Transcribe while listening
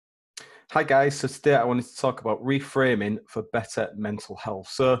Hi guys, so today I wanted to talk about reframing for better mental health.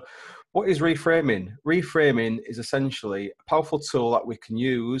 So what is reframing? Reframing is essentially a powerful tool that we can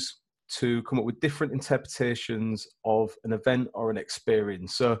use to come up with different interpretations of an event or an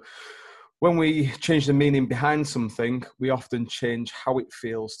experience. So when we change the meaning behind something, we often change how it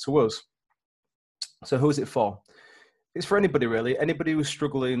feels to us. So who is it for? It's for anybody really, anybody who's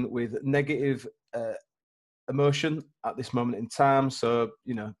struggling with negative emotion at this moment in time. So,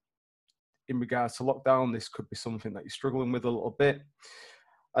 in regards to lockdown, this could be something that you're struggling with a little bit.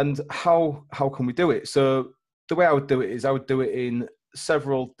 And how can we do it? So the way I would do it is I would do it in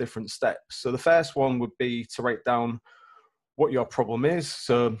several different steps. So the first one would be to write down what your problem is.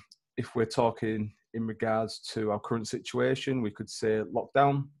 So if we're talking in regards to our current situation, we could say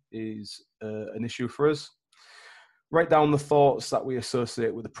lockdown is an issue for us. Write down the thoughts that we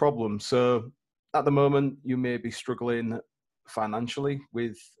associate with the problem. So at the moment, you may be struggling financially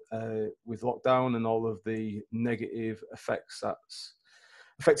with lockdown and all of the negative effects that's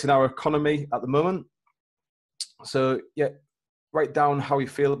affecting our economy at the moment. So yeah, write down how you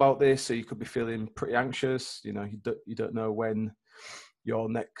feel about this. So you could be feeling pretty anxious. You don't know when your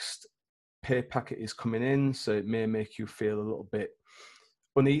next pay packet is coming in, so it may make you feel a little bit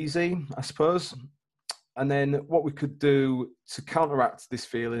uneasy, I suppose. And then what we could do to counteract this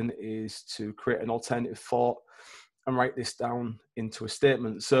feeling is to create an alternative thought and write this down into a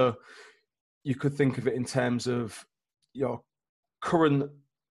statement. So you could think of it in terms of your current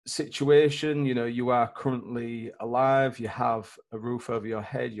situation. You are currently alive, you have a roof over your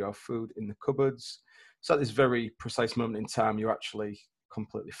head, you have food in the cupboards. So at this very precise moment in time, you're actually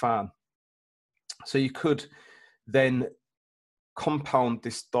completely fine. So you could then compound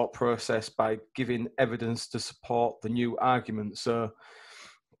this thought process by giving evidence to support the new argument. So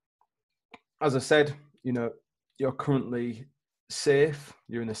as I said, you're currently safe,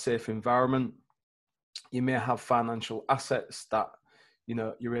 you're in a safe environment. You may have financial assets that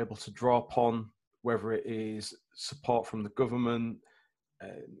you're able to draw upon, whether it is support from the government,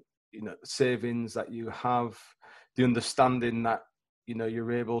 savings that you have, the understanding that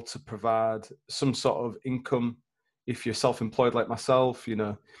you're able to provide some sort of income. If you're self-employed like myself,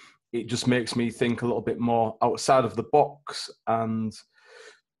 it just makes me think a little bit more outside of the box and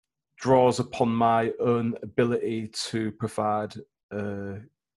draws upon my own ability to provide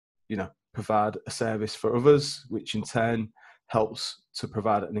provide a service for others, which in turn helps to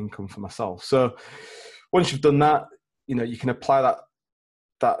provide an income for myself. So once you've done that, you can apply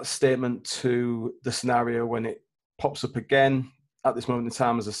that statement to the scenario when it pops up again. At this moment in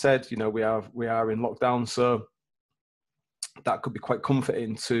time, as I said, we are in lockdown, so that could be quite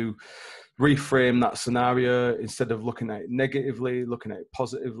comforting to reframe that scenario. Instead of looking at it negatively, looking at it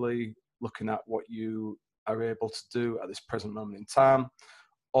positively, looking at what you are able to do at this present moment in time,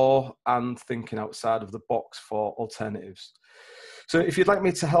 and thinking outside of the box for alternatives. So if you'd like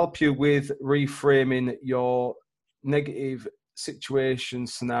me to help you with reframing your negative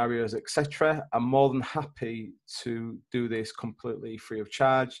situations, scenarios, etc., I'm more than happy to do this completely free of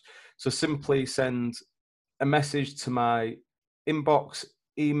charge. So simply send a message to my inbox,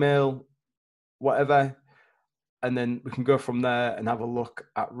 email, whatever, and then we can go from there and have a look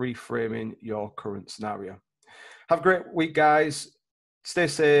at reframing your current scenario. Have a great week, guys. Stay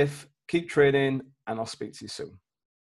safe, keep training, and I'll speak to you soon.